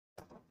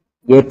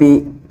AP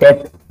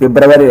TET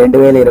ఫిబ్రవరి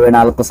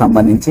 2024కు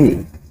సంబంధించి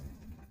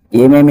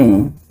ఏమేమి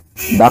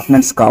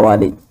documents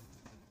కావాలి?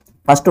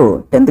 First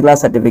 10th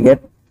class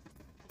certificate,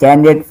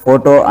 candidate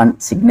photo and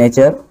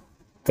signature,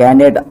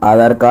 candidate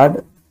Aadhaar card,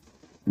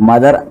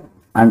 mother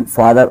and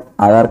father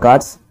Aadhaar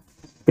cards,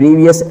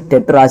 previous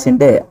TET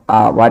రాసింటే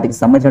వాటికి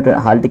సంబంధించిన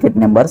hall ticket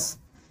numbers,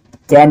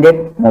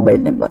 candidate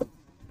mobile number.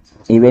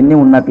 ఇవన్నీ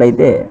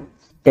ఉన్నట్లయితే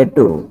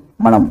TET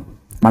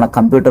మన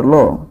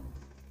కంప్యూటర్లో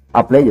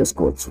అప్లై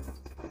చేసుకోవచ్చు.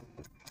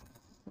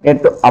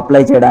 టెట్ అప్లై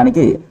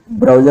చేయడానికి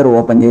బ్రౌజర్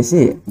ఓపెన్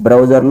చేసి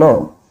బ్రౌజర్లో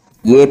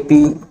ఏపీ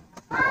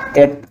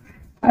టెట్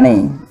అని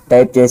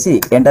టైప్ చేసి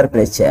ఎంటర్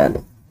ప్రెస్ చేయాలి.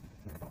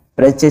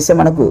 ప్రెస్ చేస్తే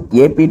మనకు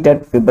ఏపీ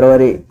టెట్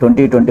ఫిబ్రవరి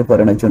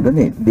 2024 అని వచ్చి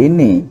ఉంటుంది.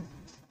 దీన్ని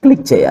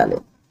క్లిక్ చేయాలి.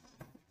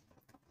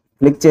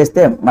 క్లిక్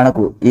చేస్తే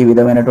మనకు ఈ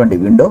విధమైనటువంటి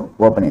విండో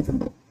ఓపెన్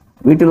అవుతుంది.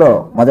 వీటిలో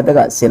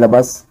మొదటగా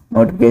సిలబస్,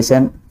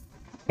 నోటిఫికేషన్,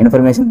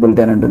 ఇన్ఫర్మేషన్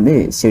బులెటిన్ ఉంటుంది,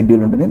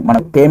 షెడ్యూల్ ఉంటుంది,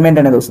 మనకు పేమెంట్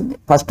అనేది వస్తుంది.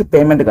 ఫస్ట్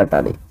పేమెంట్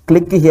కట్టాలి.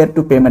 క్లిక్ హియర్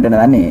టు పేమెంట్ అనే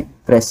దాన్ని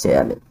ప్రెస్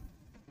చేయాలి.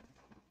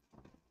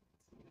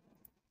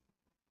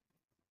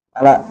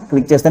 అలా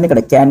క్లిక్ చేస్తే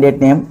ఇక్కడ candidate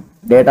name,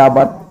 date of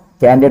birth,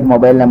 candidate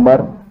mobile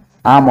number,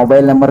 ఆ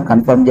మొబైల్ నెంబర్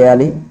కన్ఫర్మ్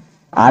చేయాలి.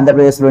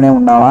 ఆంధ్రప్రదేశ్లోనే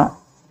ఉన్నావా,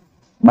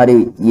 మరి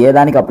ఏ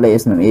దానికి అప్లై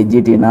చేస్తున్నాం,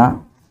 ఎస్జిటీనా,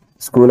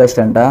 స్కూల్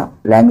అసిస్టెంటా,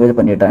 లాంగ్వేజ్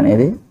పనిట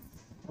అనేది.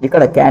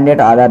 ఇక్కడ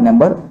క్యాండిడేట్ ఆధార్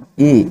నెంబర్,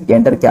 ఈ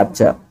ఎంటర్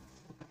క్యాప్చర్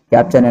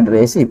ఎంటర్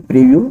చేసి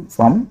ప్రివ్యూ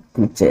ఫామ్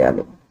క్లిక్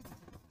చేయాలి.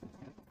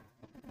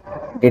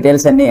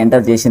 డీటెయిల్స్ అన్ని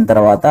ఎంటర్ చేసిన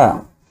తర్వాత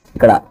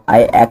ఇక్కడ ఐ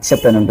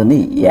యాక్సెప్ట్ అని ఉంటుంది.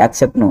 ఈ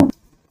యాక్సెప్ట్ను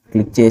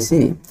క్లిక్ చేసి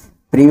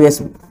ప్రీవియస్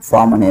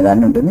ఫామ్ అనే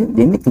దాన్ని ఉంటుంది,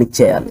 దీన్ని క్లిక్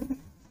చేయాలి.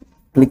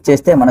 క్లిక్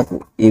చేస్తే మనకు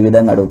ఈ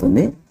విధంగా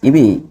అడుగుతుంది.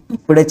 ఇవి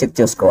ఇప్పుడే చెక్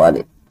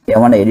చేసుకోవాలి.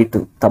 ఏమైనా ఎడిట్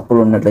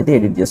తప్పులు ఉన్నట్లయితే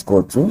ఎడిట్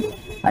చేసుకోవచ్చు.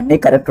 అన్నీ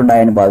కరెక్ట్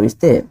ఉన్నాయని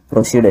భావిస్తే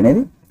ప్రొసీడ్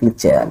అనేది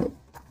క్లిక్ చేయాలి.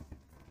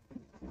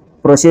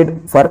 ప్రొసీడ్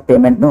ఫర్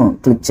పేమెంట్ను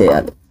క్లిక్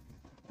చేయాలి.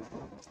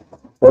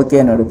 ఓకే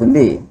అని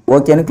అడుగుతుంది.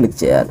 ఓకే అని క్లిక్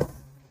చేయాలి.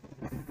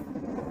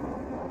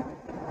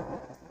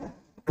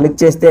 క్లిక్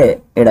చేస్తే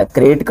ఇక్కడ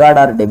credit card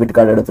or debit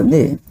card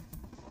అడుగుతుంది.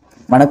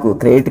 మనకు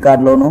credit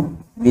కార్డులోను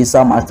visa,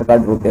 master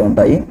card, RuPay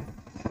ఉంటాయి.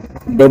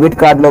 డెబిట్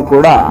కార్డులో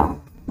కూడా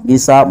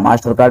వీసా,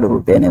 మాస్టర్ కార్డ్,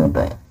 రూపే అనేవి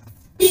ఉంటాయి.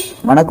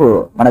 మనకు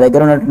మన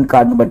దగ్గర ఉన్నటువంటి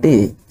కార్డును బట్టి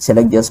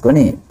సెలెక్ట్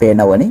చేసుకొని పే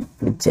నౌ అని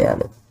క్లిక్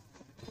చేయాలి.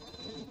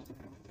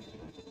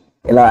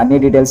 ఇలా అన్ని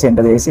డీటెయిల్స్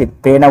ఎంటర్ చేసి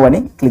పే నౌ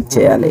అని క్లిక్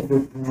చేయాలి.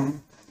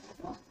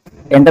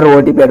 ఎంటర్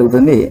ఓటీపీ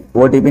అడుగుతుంది.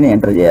 ఓటీపీని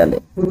ఎంటర్ చేయాలి.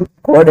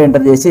 కోడ్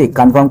ఎంటర్ చేసి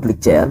కన్ఫర్మ్ క్లిక్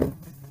చేయాలి.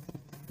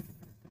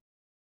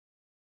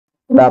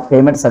 ఇలా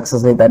పేమెంట్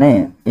సక్సెస్ అయితేనే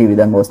ఈ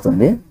విధంగా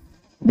వస్తుంది.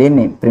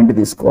 దీన్ని ప్రింట్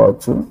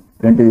తీసుకోవచ్చు.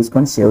 ప్రింట్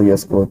తీసుకొని సేవ్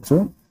చేసుకోవచ్చు.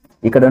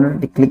 ఇక్కడ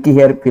ఉన్నటువంటి క్లిక్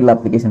హియర్ ఫిల్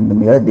అప్లికేషన్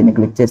ఉంటుంది కదా, దీన్ని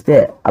క్లిక్ చేస్తే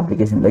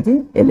అప్లికేషన్లోకి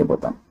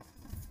వెళ్ళిపోతాం.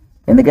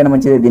 ఎందుకైనా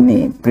మంచిది దీన్ని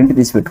ప్రింట్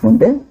తీసి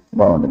పెట్టుకుంటే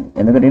బాగుంటుంది.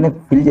 ఎందుకంటే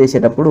ఫిల్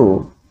చేసేటప్పుడు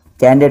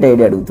క్యాండిడేట్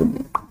ఐడి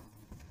అడుగుతుంది.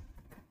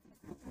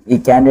 ఈ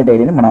క్యాండిడేట్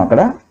ఐడిని మనం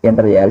అక్కడ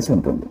ఎంటర్ చేయాల్సి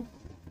ఉంటుంది.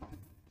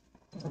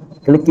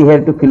 Click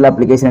here to fill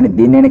application అని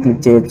దీన్నైనా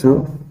క్లిక్ చేయొచ్చు.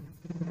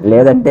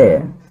 లేదంటే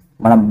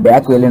మనం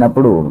బ్యాక్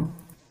వెళ్ళినప్పుడు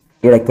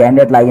ఇక్కడ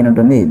క్యాండిడేట్ లాగిన్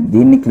ఉంటుంది,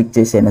 దీన్ని క్లిక్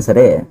చేసి అయినా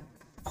సరే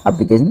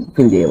అప్లికేషన్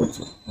ఫిల్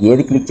చేయవచ్చు.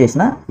 ఏది క్లిక్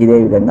చేసినా ఇదే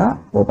విధంగా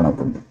ఓపెన్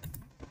అవుతుంది.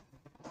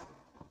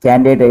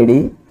 Candidate ID,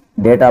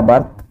 date of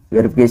birth,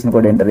 verification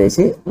code enter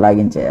చేసి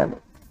లాగిన్ చేయాలి.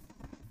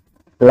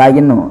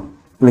 లాగిన్ను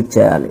క్లిక్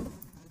చేయాలి.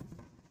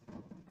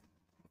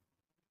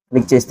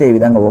 క్లిక్ చేస్తే ఈ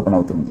విధంగా ఓపెన్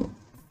అవుతుంది.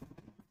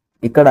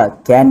 ఇక్కడ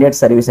క్యాండిడేట్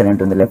సర్వీస్ అని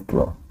ఉంటుంది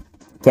లెఫ్ట్లో.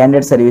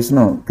 క్యాండిడేట్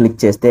సర్వీస్ను క్లిక్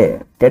చేస్తే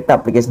టెట్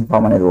అప్లికేషన్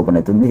ఫామ్ అనేది ఓపెన్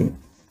అవుతుంది.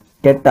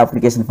 టెట్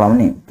అప్లికేషన్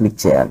ఫామ్ని క్లిక్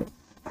చేయాలి.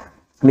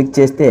 క్లిక్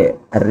చేస్తే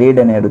రీడ్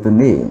అని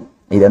అడుగుతుంది.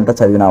 ఇదంతా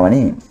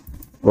చదివినామని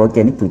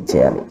ఓకే అని క్లిక్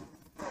చేయాలి.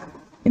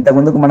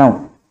 ఇంతకుముందుకు మనం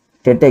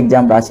టెట్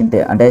ఎగ్జామ్ రాసింటే,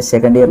 అంటే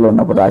సెకండ్ ఇయర్లో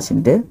ఉన్నప్పుడు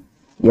రాసింటే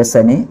ఎస్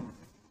అని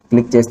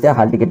క్లిక్ చేస్తే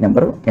హాల్ టికెట్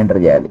నెంబర్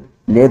ఎంటర్ చేయాలి.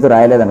 లేదు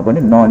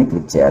రాయలేదనుకోండి నో అని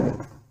క్లిక్ చేయాలి.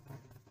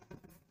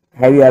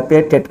 Have you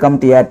appear TET come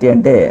TRT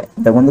అంటే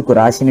ఇంతకుముందుకు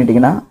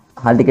రాసినట్టుగా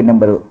హాల్ టికెట్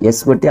నెంబరు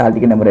ఎస్ కొట్టి హాల్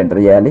టికెట్ నెంబర్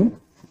ఎంటర్ చేయాలి.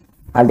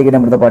 హాల్ టికెట్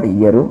నెంబర్తో పాటు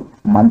ఇయర్,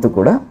 మంత్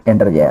కూడా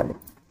ఎంటర్ చేయాలి.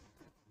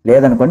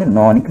 లేదనుకోండి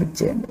నో అని క్లిక్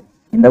చేయండి.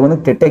 ఇంతకుముందు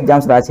టెట్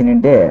ఎగ్జామ్స్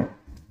రాసినంటే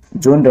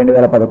జూన్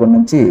 2011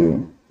 నుంచి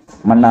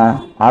మొన్న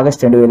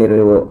ఆగస్ట్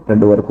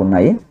 2022 వరకు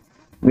ఉన్నాయి.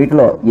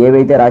 వీటిలో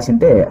ఏవైతే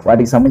రాసింటే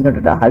వాటికి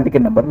సంబంధించినటువంటి హాల్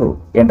టికెట్ నెంబర్లు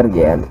ఎంటర్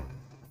చేయాలి.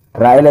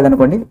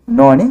 రాయలేదనుకోండి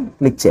నో అని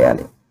క్లిక్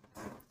చేయాలి.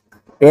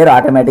 పేరు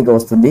ఆటోమేటిక్గా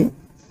వస్తుంది.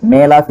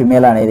 మేలా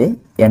ఫిమేలా అనేది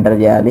ఎంటర్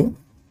చేయాలి.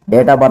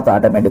 డేట్ ఆఫ్ బర్త్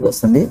ఆటోమేటిక్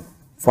వస్తుంది.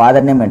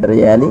 ఫాదర్ నేమ్ ఎంటర్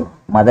చేయాలి.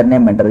 మదర్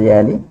నేమ్ ఎంటర్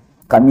చేయాలి.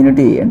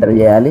 కమ్యూనిటీ ఎంటర్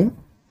చేయాలి.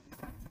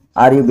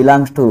 Are you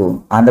belongs to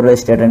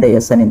Andhra Pradesh state అంటే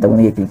ఎస్ అని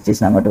ఇంతకుముందు క్లిక్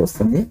చేసినా కాబట్టి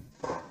వస్తుంది.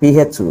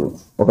 పిహెచ్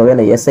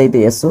ఒకవేళ ఎస్ అయితే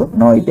ఎస్,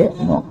 నో అయితే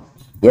నో.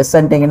 ఎస్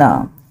అంటే కినా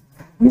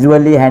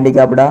విజువల్లీ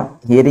హ్యాండిక్యాప్డా,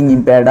 హియరింగ్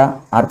ఇంపేర్డా,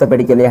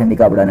 ఆర్థోపెడికల్లీ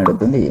హ్యాండిక్యాప్డా అని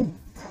అడుగుతుంది.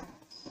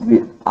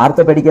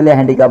 ఆర్థోపెడికల్లీ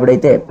హ్యాండిక్యాప్డ్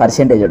అయితే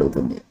పర్సెంటేజ్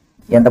అడుగుతుంది,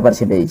 ఎంత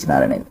పర్సెంటేజ్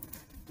ఇచ్చినారనేది.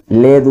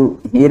 లేదు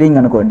హియరింగ్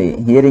అనుకోండి,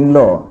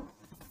 హియరింగ్లో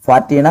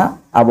 40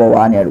 అబోవ్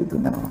అని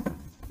అడుగుతుంది అనమాట.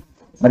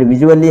 మరి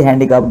విజువల్లీ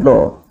హ్యాండిక్యాప్డ్లో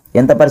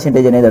ఎంత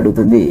పర్సెంటేజ్ అనేది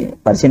అడుగుతుంది.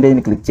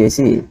 పర్సెంటేజ్ని క్లిక్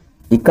చేసి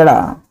ఇక్కడ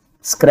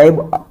స్క్రైబ్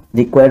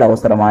రిక్వైర్డ్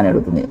అవసరమా అని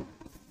అడుగుతుంది.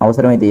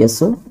 అవసరమైతే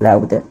ఎస్,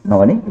 లేకపోతే నో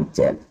అని క్లిక్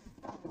చేయాలి.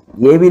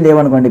 ఏవి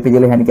లేవనుకోండి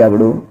ఫిజికల్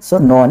హ్యాండిక్యాప్డ్, సో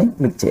నో అని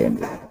క్లిక్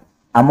చేయండి.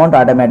 అమౌంట్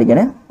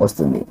ఆటోమేటిక్గానే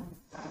వస్తుంది.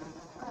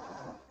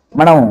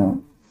 మనం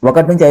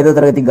 1 నుంచి 5వ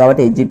తరగతికి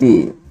కాబట్టి ఎడ్జిటి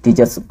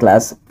టీచర్స్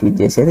క్లాస్ క్లిక్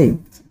చేసేది.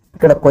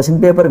 ఇక్కడ క్వశ్చన్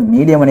పేపర్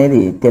మీడియం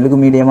అనేది తెలుగు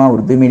మీడియమా,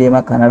 ఉర్దూ మీడియమా,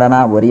 కన్నడనా,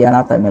 ఒరియానా,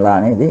 తమిళ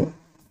అనేది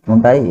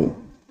ఉంటాయి.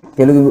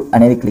 తెలుగు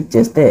అనేది క్లిక్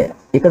చేస్తే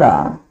ఇక్కడ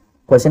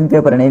క్వశ్చన్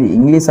పేపర్ అనేది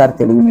ఇంగ్లీష్ ఆర్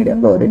తెలుగు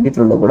మీడియంలో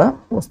రెండిట్లలో కూడా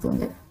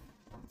వస్తుంది.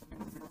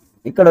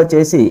 ఇక్కడ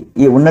వచ్చేసి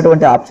ఈ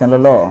ఉన్నటువంటి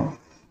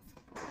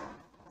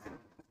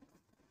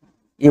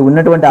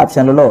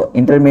ఆప్షన్లలో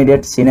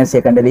intermediate, senior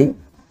secondary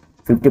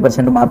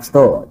 50%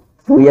 మార్క్స్తో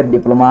 2 year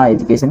diploma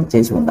education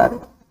చేసి ఉండాలి.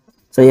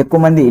 సో ఎక్కువ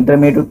మంది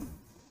ఇంటర్మీడియట్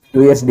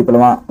 2 ఇయర్స్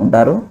డిప్లొమా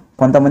ఉంటారు.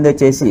 కొంతమంది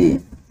వచ్చేసి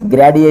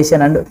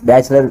గ్రాడ్యుయేషన్ అండ్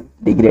బ్యాచిలర్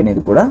డిగ్రీ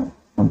అనేది కూడా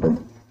ఉంటుంది.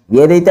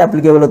 ఏదైతే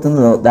అప్లికేబుల్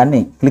అవుతుందో దాన్ని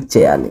క్లిక్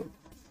చేయాలి.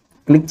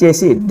 క్లిక్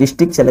చేసి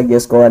డిస్ట్రిక్ట్ సెలెక్ట్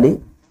చేసుకోవాలి.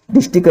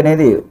 డిస్ట్రిక్ట్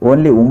అనేది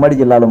ఓన్లీ ఉమ్మడి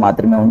జిల్లాలో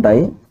మాత్రమే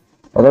ఉంటాయి.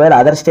 ఒకవేళ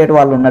అదర్ స్టేట్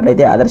వాళ్ళు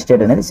ఉన్నట్లయితే అదర్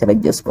స్టేట్ అనేది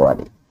సెలెక్ట్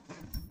చేసుకోవాలి.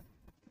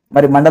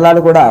 మరి మండలాలు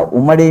కూడా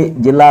ఉమ్మడి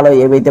జిల్లాలో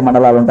ఏవైతే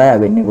మండలాలు ఉంటాయో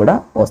అవన్నీ కూడా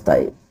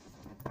వస్తాయి.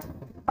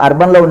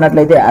 అర్బన్లో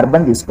ఉన్నట్లయితే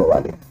అర్బన్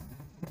తీసుకోవాలి.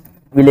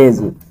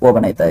 విలేజ్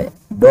ఓపెన్ అవుతాయి.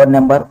 Door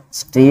number,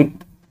 street,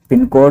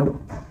 pin code,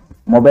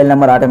 mobile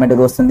number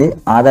ఆటోమేటిక్గా వస్తుంది.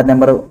 ఆధార్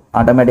నెంబర్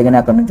ఆటోమేటిక్గానే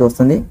అక్కడ నుంచి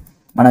వస్తుంది.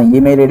 మనం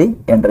ఈమెయిల్ ఐడి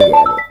ఎంటర్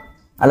చేయాలి.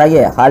 అలాగే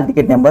హాల్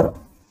టికెట్ నెంబర్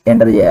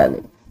ఎంటర్ చేయాలి.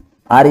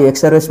 ఆర్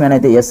ఎక్స్ సర్వీస్ మ్యాన్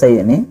అయితే ఎస్ఐ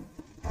అని,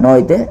 నో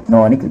అయితే నో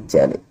అని క్లిక్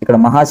చేయాలి. ఇక్కడ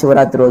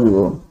మహాశివరాత్రి రోజు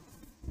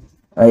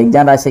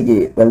ఎగ్జామ్ రాసేకి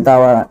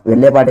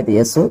వెళ్ళేపాటైతే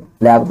ఎస్,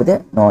 లేకపోతే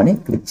నో అని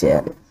క్లిక్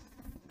చేయాలి.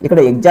 ఇక్కడ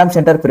ఎగ్జామ్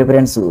సెంటర్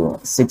ప్రిఫరెన్స్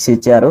 6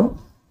 ఇచ్చారు.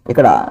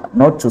 ఇక్కడ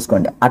నోట్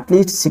చూసుకోండి.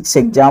 At least 6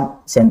 exam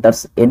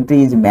centres entry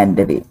is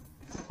mandatory.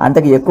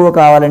 అంతకు ఎక్కువ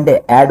కావాలంటే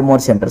యాడ్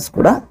మోర్ సెంటర్స్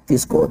కూడా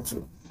తీసుకోవచ్చు.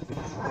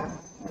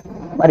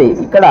 మరి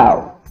ఇక్కడ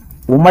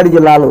ఉమ్మడి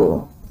జిల్లాలు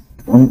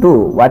ఉంటూ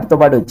వాటితో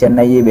పాటు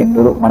చెన్నై,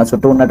 బెంగళూరు, మన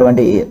చుట్టూ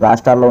ఉన్నటువంటి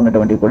రాష్ట్రాల్లో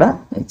ఉన్నటువంటి కూడా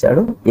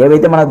ఇచ్చాడు.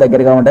 ఏవైతే మనకు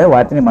దగ్గరగా ఉంటాయో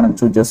వాటిని మనం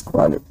చూస్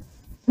చేసుకోవాలి.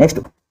 Next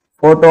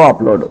photo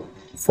upload.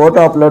 Photo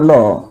అప్లోడ్లో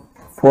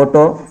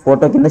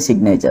photo కింద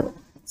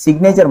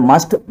సిగ్నేచర్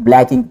మస్ట్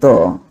బ్లాకింగ్తో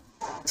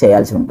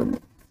చేయాల్సి ఉంటుంది.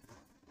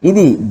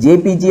 ఇది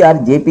జేపీజీ ఆర్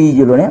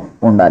జేపీఈజీలోనే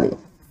ఉండాలి.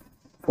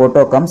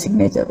 ఫోటో కమ్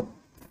సిగ్నేచర్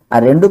ఆ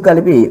రెండు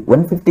కలిపి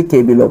 150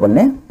 KB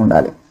లోపలనే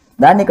ఉండాలి.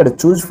 దాన్ని ఇక్కడ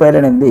చూస్ ఫైల్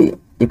అనేది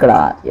ఇక్కడ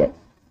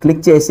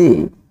క్లిక్ చేసి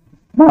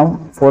మనం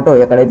ఫోటో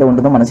ఎక్కడైతే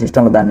ఉంటుందో మన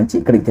సిస్టంలో దాని నుంచి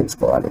ఇక్కడికి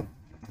తెచ్చుకోవాలి.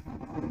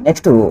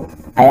 నెక్స్ట్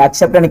ఐ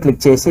యాక్సెప్ట్ అని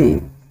క్లిక్ చేసి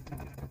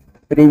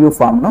ప్రీవ్యూ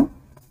ఫామ్ను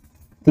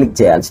క్లిక్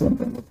చేయాల్సి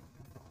ఉంటుంది.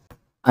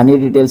 అన్ని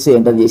డీటెయిల్స్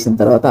ఎంటర్ చేసిన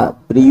తర్వాత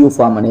ప్రీవ్యూ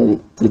ఫామ్ అనేది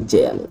క్లిక్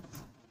చేయాలి.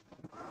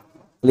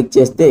 క్లిక్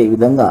చేస్తే ఈ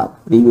విధంగా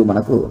ప్రీవ్యూ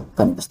మనకు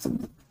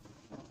కనిపిస్తుంది.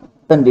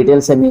 దాని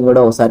డీటెయిల్స్ అన్నీ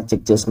కూడా ఒకసారి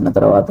చెక్ చేసుకున్న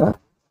తర్వాత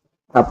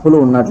తప్పులు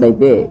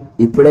ఉన్నట్లయితే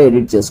ఇప్పుడే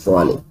ఎడిట్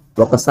చేసుకోవాలి.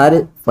 ఒకసారి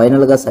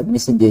ఫైనల్గా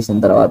సబ్మిషన్ చేసిన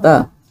తర్వాత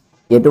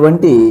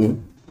ఎటువంటి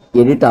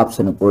ఎడిట్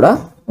ఆప్షన్ కూడా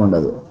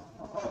ఉండదు.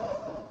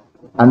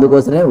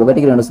 అందుకోసమే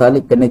 1-2 సార్లు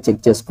ఇక్కడనే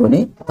చెక్ చేసుకొని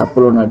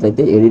తప్పులు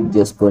ఉన్నట్లయితే ఎడిట్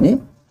చేసుకొని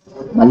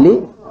మళ్ళీ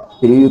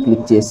ప్రివ్యూ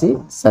క్లిక్ చేసి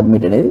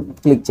సబ్మిట్ అనేది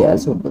క్లిక్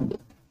చేయాల్సి ఉంటుంది.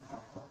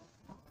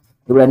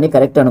 ఇప్పుడు అన్నీ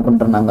కరెక్ట్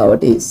అనుకుంటున్నాం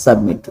కాబట్టి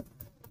సబ్మిట్.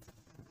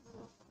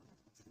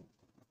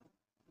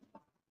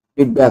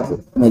 ఫీడ్బ్యాక్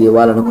మీరు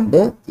ఇవ్వాలనుకుంటే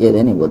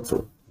ఏదైనా ఇవ్వచ్చు.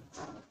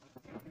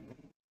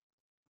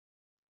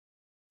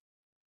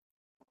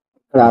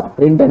 ఇక్కడ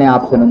ప్రింట్ అనే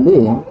ఆప్షన్ ఉంది.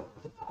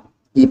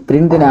 ఈ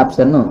ప్రింట్ అనే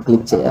ఆప్షన్ను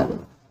క్లిక్ చేయాలి.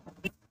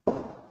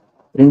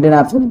 ప్రింట్ అనే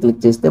ఆప్షన్ క్లిక్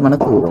చేస్తే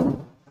మనకు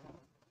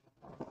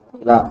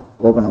ఇలా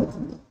ఓపెన్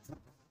అవుతుంది.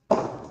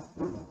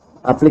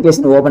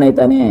 అప్లికేషన్ ఓపెన్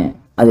అయితేనే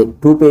అది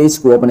 2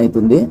 పేజెస్కి ఓపెన్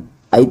అవుతుంది.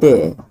 అయితే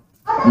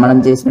మనం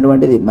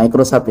చేసినటువంటిది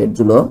మైక్రోసాఫ్ట్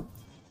ఎడ్జ్లో.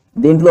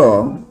 దీంట్లో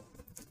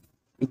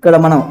ఇక్కడ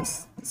మనం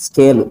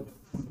స్కేల్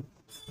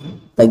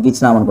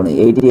తగ్గించినాం అనుకోండి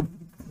 80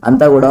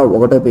 అంతా కూడా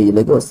 1వ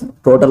పేజీలోకి వస్తుంది.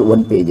 టోటల్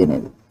 1 పేజ్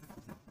అనేది.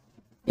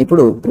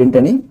 ఇప్పుడు ప్రింట్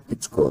అని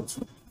ఇచ్చుకోవచ్చు.